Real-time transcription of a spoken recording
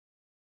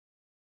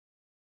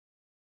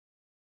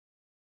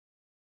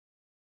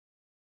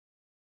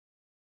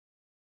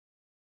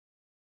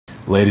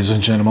Ladies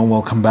and gentlemen,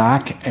 welcome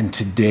back. And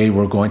today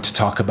we're going to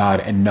talk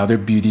about another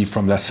beauty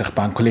from La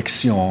Serpent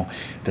Collection,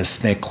 the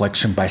snake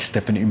collection by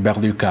Stephan Hubert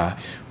Lucas,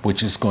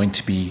 which is going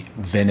to be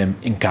Venom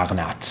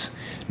Incarnat.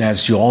 Now,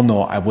 as you all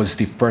know, I was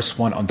the first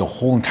one on the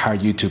whole entire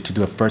YouTube to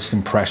do a first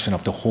impression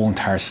of the whole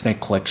entire snake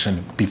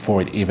collection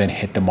before it even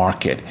hit the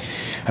market.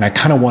 And I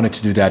kind of wanted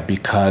to do that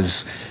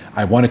because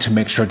I wanted to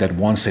make sure that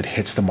once it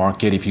hits the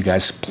market, if you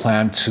guys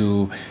plan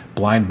to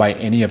blind buy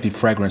any of the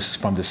fragrances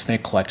from the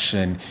snake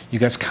collection, you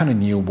guys kind of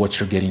knew what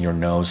you're getting your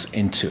nose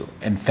into.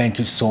 And thank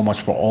you so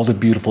much for all the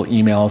beautiful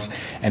emails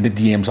and the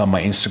DMs on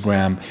my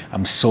Instagram.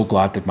 I'm so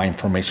glad that my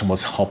information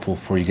was helpful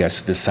for you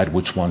guys to decide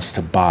which ones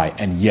to buy.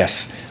 And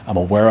yes, I'm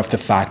aware of the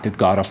fact that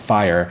God of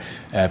Fire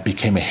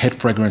became a hit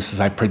fragrance as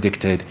I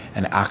predicted,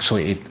 and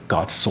actually it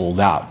got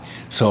sold out.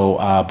 So,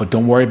 but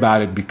don't worry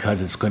about it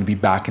because it's going to be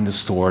back in the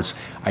stores,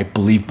 I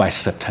believe, by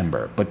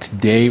September. But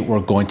today we're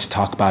going to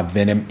talk about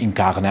Venom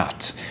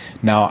Incarnat.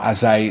 Now,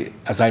 as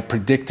I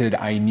predicted,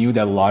 I knew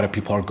that a lot of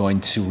people are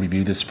going to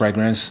review this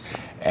fragrance,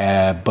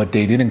 but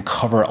they didn't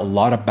cover a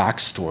lot of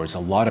backstories, a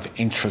lot of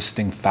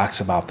interesting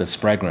facts about this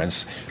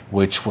fragrance,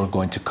 which we're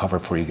going to cover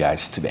for you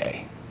guys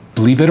today.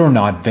 Believe it or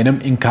not,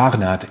 Venom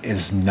Incarnat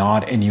is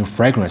not a new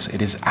fragrance.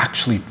 It is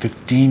actually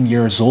 15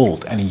 years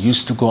old, and it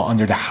used to go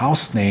under the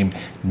house name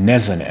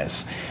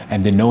Nezenez.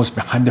 And the nose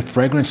behind the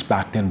fragrance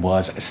back then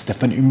was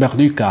Stephan Hubert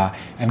Lucas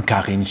and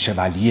Karine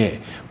Chevalier,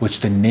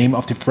 which the name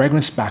of the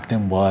fragrance back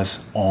then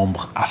was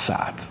Ombre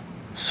Assad.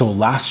 So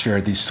last year,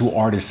 these two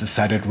artists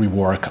decided to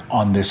rework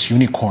on this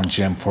unicorn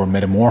gem for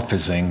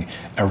metamorphosing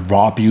a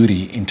raw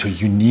beauty into a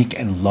unique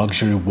and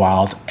luxury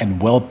wild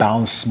and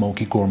well-balanced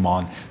smoky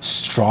gourmand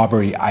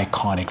strawberry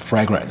iconic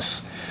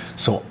fragrance.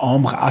 So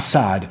Ombre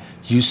Assad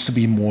used to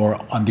be more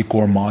on the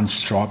gourmand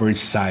strawberry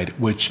side,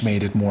 which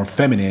made it more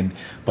feminine,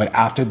 but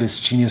after this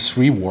genius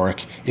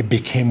rework, it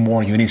became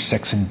more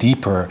unisex and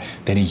deeper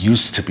than it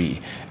used to be,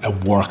 a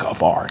work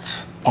of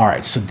art.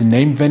 Alright, so the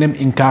name Venom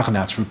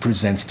Incarnat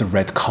represents the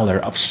red color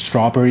of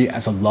strawberry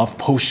as a love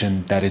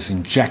potion that is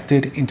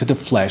injected into the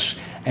flesh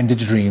and the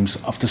dreams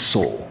of the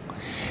soul.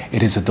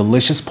 It is a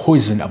delicious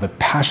poison of a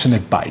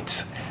passionate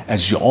bite.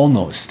 As you all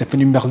know, Stephan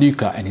Hubert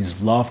Lucas and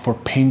his love for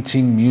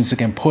painting,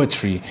 music, and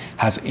poetry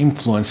has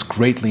influenced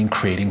greatly in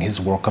creating his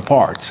work of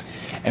art.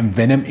 And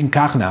Venom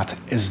Incarnat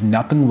is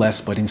nothing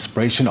less but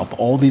inspiration of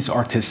all these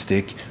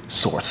artistic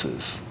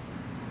sources.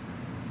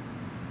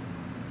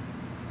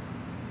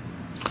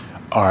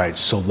 All right,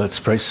 so let's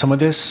spray some of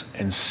this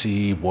and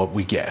see what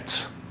we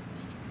get.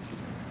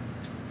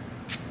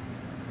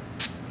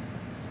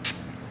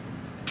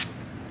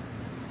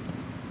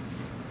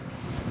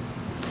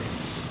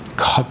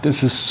 God,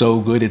 this is so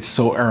good. It's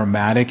so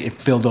aromatic. It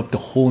filled up the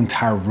whole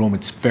entire room.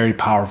 It's very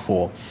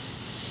powerful.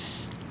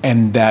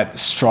 And that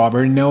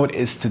strawberry note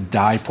is to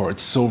die for.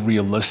 It's so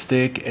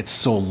realistic. It's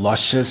so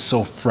luscious,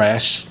 so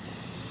fresh.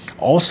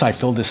 Also, I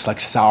feel this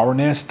like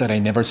sourness that I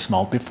never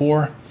smelled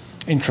before.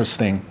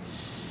 Interesting.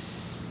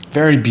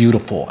 Very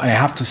beautiful. And I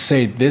have to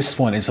say, this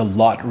one is a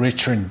lot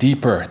richer and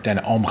deeper than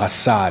Ombre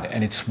Assad,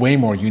 and it's way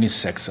more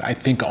unisex. I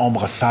think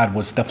Ombre Assad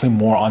was definitely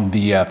more on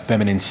the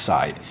feminine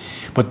side.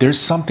 But there's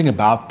something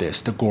about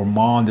this, the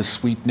gourmand, the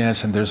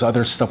sweetness, and there's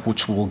other stuff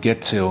which we'll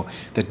get to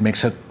that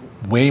makes it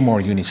way more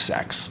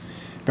unisex.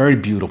 Very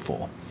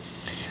beautiful.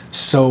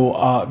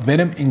 So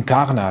Venom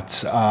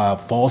Incarnat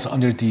falls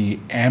under the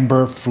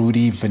amber,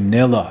 fruity,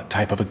 vanilla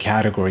type of a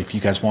category, if you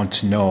guys want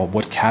to know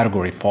what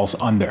category it falls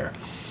under.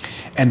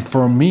 And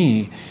for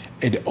me,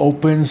 it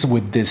opens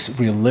with this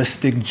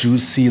realistic,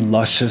 juicy,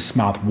 luscious,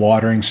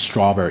 mouth-watering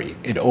strawberry.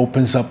 It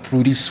opens up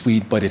fruity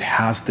sweet, but it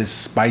has this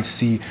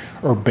spicy,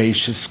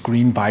 herbaceous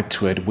green vibe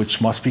to it,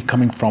 which must be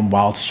coming from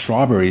wild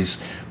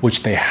strawberries,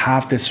 which they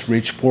have this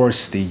rich,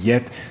 foresty,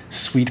 yet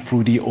sweet,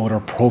 fruity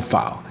odor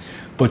profile.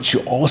 But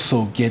you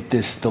also get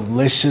this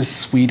delicious,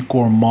 sweet,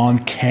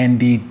 gourmand,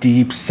 candy,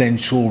 deep,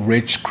 sensual,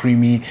 rich,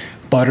 creamy,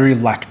 buttery,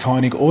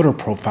 lactonic odor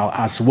profile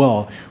as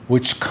well,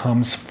 which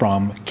comes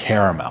from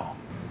caramel.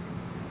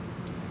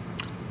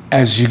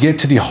 As you get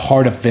to the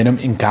heart of Venom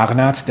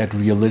Incarnat, that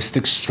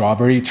realistic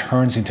strawberry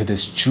turns into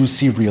this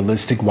juicy,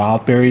 realistic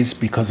wild berries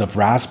because of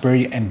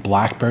raspberry and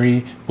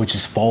blackberry, which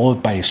is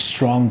followed by a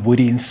strong,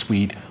 woody and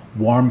sweet,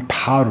 warm,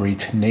 powdery,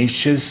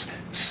 tenacious,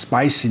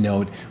 spicy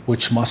note,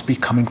 which must be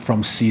coming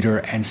from cedar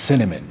and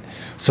cinnamon.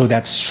 So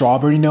that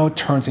strawberry note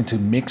turns into a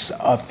mix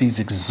of these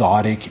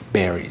exotic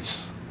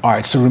berries. All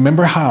right, so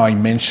remember how I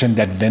mentioned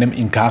that Venom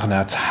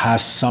Incarnat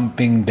has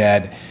something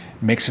that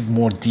makes it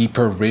more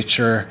deeper,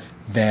 richer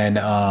than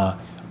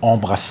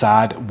Ombre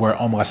Assad, where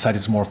Ombre Assad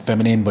is more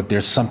feminine, but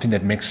there's something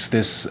that makes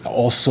this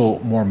also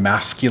more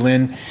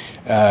masculine,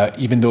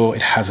 even though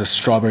it has a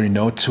strawberry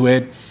note to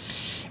it.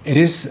 It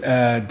is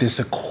this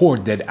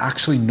accord that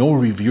actually no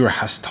reviewer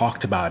has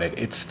talked about it.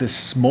 It's this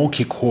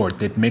smoky accord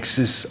that makes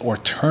this or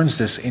turns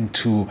this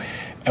into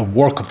a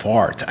work of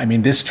art. I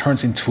mean, this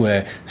turns into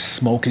a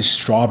smoky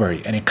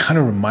strawberry, and it kind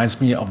of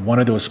reminds me of one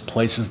of those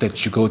places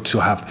that you go to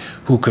have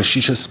hookah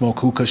shisha, smoke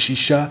hookah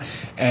shisha,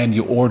 and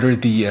you order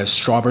the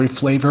strawberry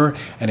flavor,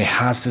 and it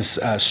has this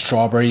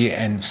strawberry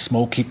and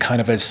smoky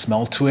kind of a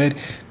smell to it.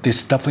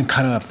 This definitely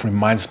kind of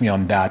reminds me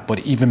on that,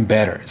 but even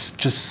better. It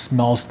just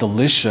smells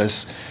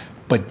delicious,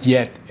 but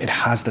yet it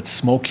has that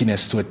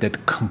smokiness to it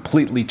that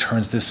completely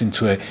turns this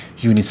into a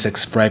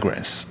unisex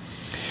fragrance.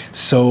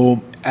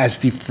 So as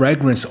the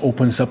fragrance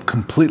opens up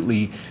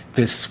completely,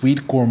 this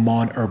sweet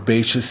gourmand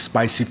herbaceous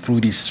spicy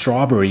fruity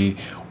strawberry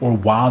or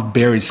wild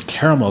berries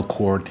caramel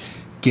chord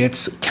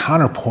gets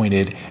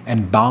counterpointed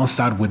and balanced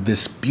out with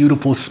this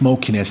beautiful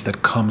smokiness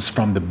that comes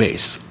from the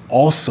base.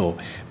 Also,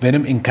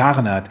 Venom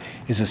Incarnat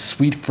is a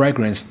sweet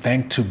fragrance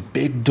thanks to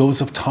big dose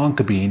of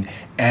tonka bean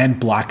and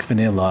black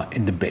vanilla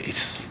in the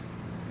base.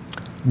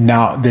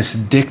 Now, this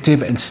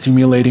addictive and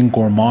stimulating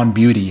gourmand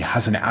beauty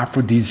has an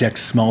aphrodisiac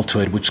smell to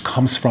it, which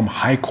comes from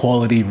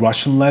high-quality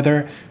Russian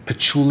leather,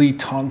 patchouli,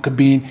 tonka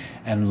bean,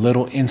 and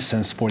little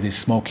incense for the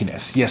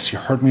smokiness. Yes, you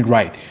heard me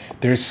right.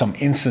 There is some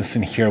incense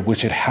in here,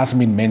 which it hasn't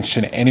been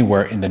mentioned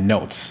anywhere in the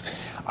notes.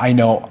 I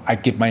know I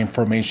get my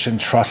information,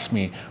 trust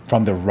me,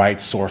 from the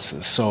right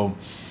sources. So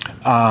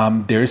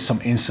there is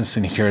some incense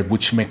in here,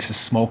 which makes it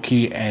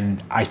smoky,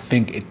 and I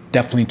think it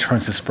definitely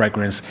turns this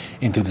fragrance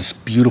into this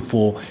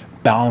beautiful,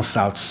 balanced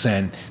out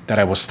scent that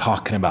I was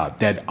talking about,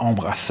 that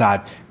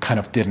Embrassade kind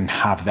of didn't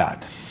have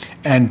that.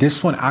 And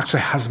this one actually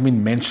hasn't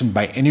been mentioned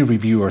by any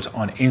reviewers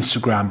on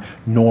Instagram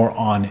nor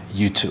on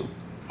YouTube.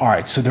 All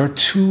right, so there are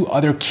two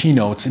other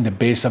keynotes in the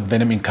base of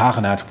Venom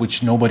Incarnat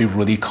which nobody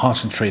really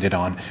concentrated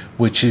on,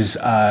 which is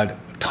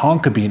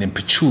tonka bean and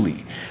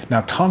patchouli.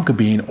 Now, tonka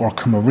bean or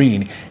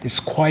coumarin is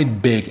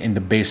quite big in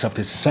the base of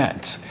this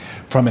scent.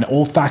 From an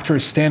olfactory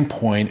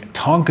standpoint,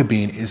 tonka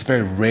bean is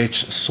very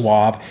rich,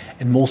 suave,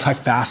 and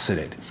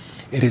multifaceted.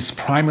 It is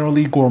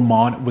primarily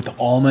gourmand with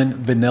almond,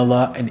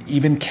 vanilla, and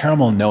even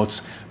caramel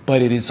notes,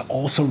 but it is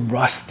also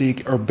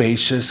rustic,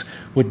 herbaceous,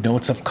 with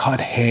notes of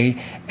cut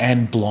hay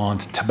and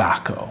blonde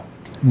tobacco.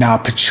 Now,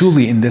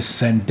 patchouli in this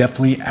scent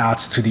definitely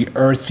adds to the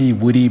earthy,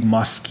 woody,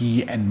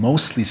 musky, and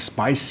mostly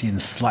spicy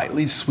and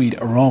slightly sweet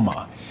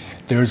aroma.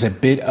 There is a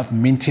bit of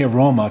minty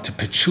aroma to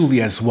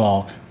patchouli as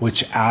well,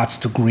 which adds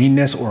to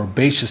greenness or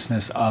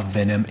herbaceousness of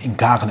Venom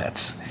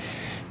Incarnat.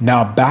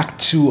 Now back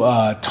to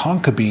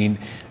tonka bean,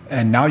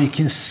 and now you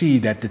can see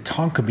that the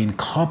tonka bean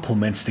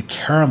complements the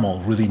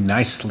caramel really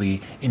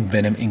nicely in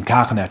Venom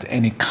Incarnat,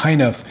 and it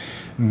kind of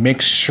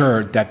makes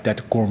sure that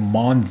that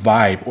gourmand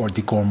vibe or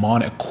the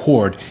gourmand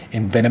accord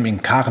in Venom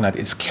Incarnat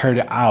is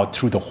carried out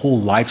through the whole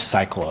life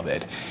cycle of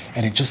it,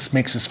 and it just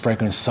makes this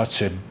fragrance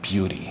such a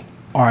beauty.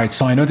 Alright,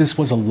 so I know this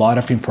was a lot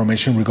of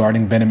information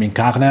regarding Venom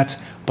Incarnat,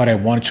 but I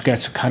wanted you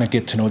guys to kind of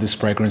get to know this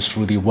fragrance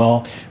really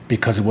well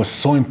because it was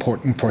so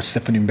important for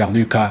Stephan Hubert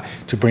Lucas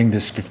to bring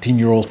this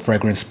 15-year-old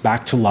fragrance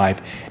back to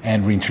life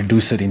and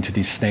reintroduce it into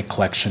the Snake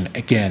collection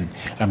again.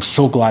 And I'm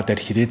so glad that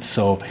he did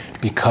so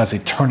because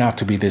it turned out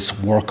to be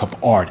this work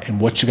of art. And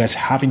what you guys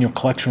have in your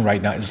collection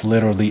right now is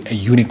literally a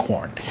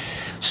unicorn.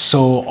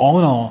 So all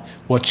in all,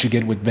 what you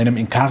get with Venom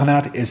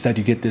Incarnat is that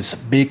you get this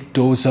big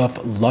dose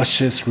of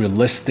luscious,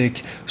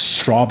 realistic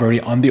strawberry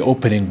on the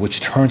opening,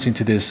 which turns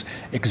into this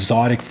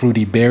exotic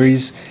fruity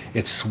berries.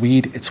 It's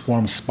sweet, it's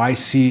warm,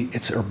 spicy,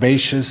 it's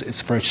herbaceous,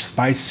 it's fresh,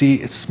 spicy,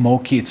 it's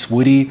smoky, it's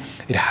woody.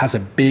 It has a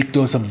big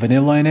dose of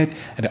vanilla in it,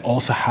 and it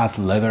also has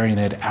leather in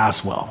it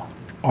as well.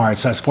 Alright,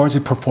 so as far as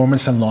the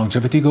performance and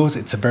longevity goes,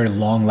 it's a very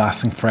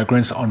long-lasting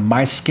fragrance. On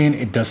my skin,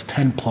 it does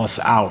 10 plus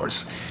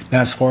hours.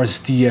 Now, as far as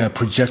the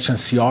projection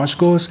sillage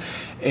goes,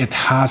 it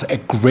has a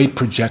great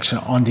projection.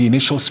 On the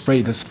initial spray,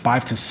 it does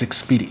 5 to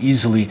 6 feet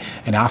easily,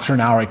 and after an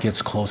hour, it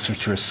gets closer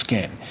to your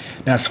skin.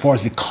 Now, as far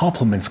as the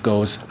compliments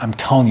goes, I'm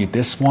telling you,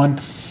 this one,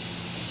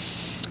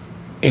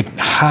 it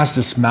has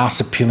this mass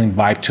appealing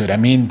vibe to it. I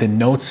mean, the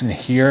notes in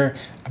here,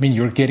 I mean,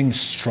 you're getting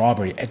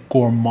strawberry, a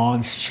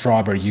gourmand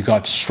strawberry. You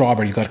got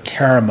strawberry, you got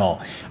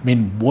caramel. I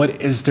mean, what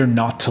is there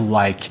not to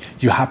like?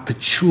 You have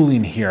patchouli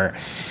in here,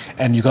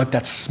 and you got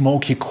that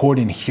smoky chord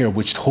in here,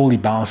 which totally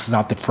balances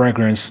out the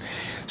fragrance.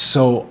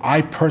 So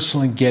I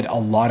personally get a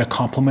lot of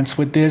compliments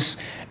with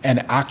this.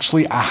 And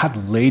actually, I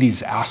had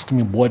ladies asking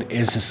me, what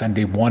is this? And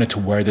they wanted to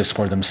wear this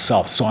for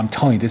themselves. So I'm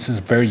telling you, this is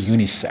very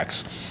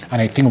unisex.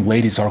 And I think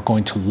ladies are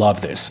going to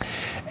love this.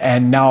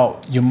 And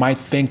now you might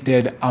think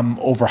that I'm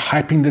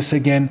overhyping this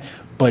again,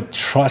 but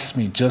trust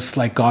me, just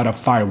like God of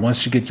Fire,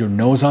 once you get your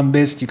nose on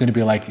this, you're going to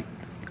be like,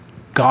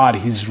 God,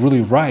 he's really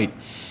right.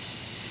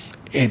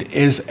 It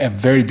is a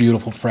very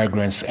beautiful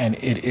fragrance and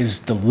it is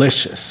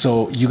delicious.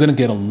 So you're going to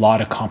get a lot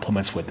of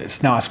compliments with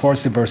this. Now, as far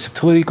as the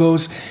versatility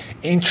goes,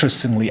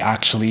 interestingly,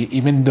 actually,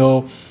 even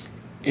though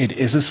it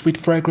is a sweet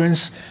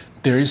fragrance,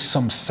 there is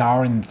some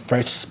sour and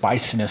fresh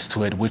spiciness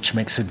to it, which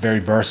makes it very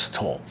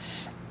versatile.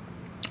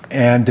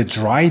 And the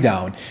dry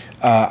down,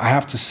 I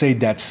have to say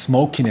that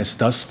smokiness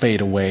does fade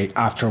away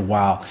after a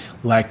while.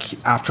 Like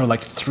after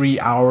like 3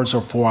 hours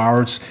or 4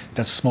 hours,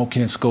 that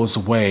smokiness goes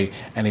away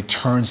and it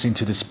turns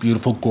into this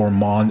beautiful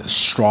gourmand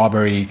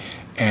strawberry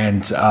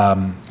and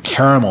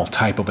caramel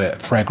type of a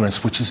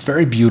fragrance, which is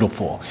very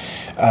beautiful.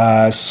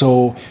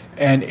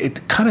 And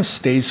it kind of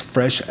stays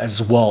fresh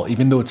as well,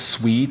 even though it's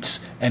sweet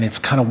and it's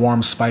kind of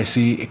warm,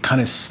 spicy, it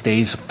kind of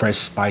stays fresh,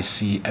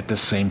 spicy at the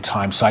same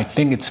time. So I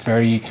think it's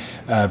very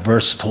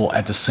versatile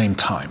at the same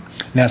time.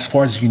 Now, as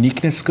far as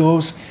uniqueness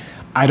goes,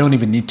 I don't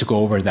even need to go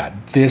over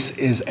that. This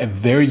is a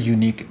very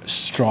unique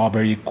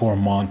strawberry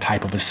gourmand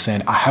type of a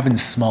scent. I haven't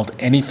smelled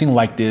anything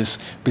like this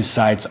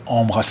besides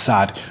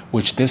Embrassade,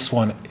 which this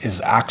one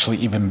is actually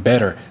even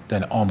better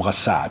than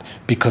Embrassade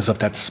because of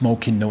that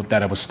smoky note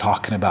that I was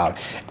talking about.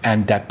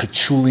 And that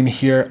patchouli in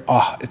here,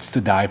 it's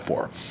to die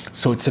for.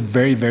 So it's a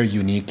very, very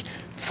unique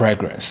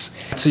fragrance.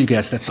 So you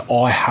guys, that's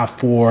all I have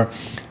for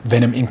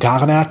Venom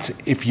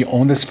Incarnat. If you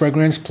own this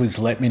fragrance, please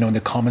let me know in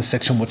the comment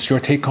section what's your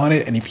take on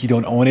it. And if you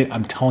don't own it,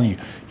 I'm telling you,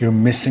 you're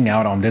missing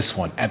out on this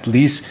one. At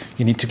least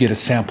you need to get a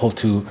sample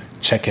to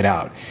check it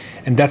out.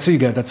 And that's it, you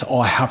guys. That's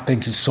all I have.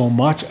 Thank you so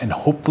much. And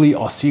hopefully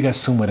I'll see you guys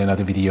soon with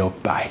another video.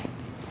 Bye.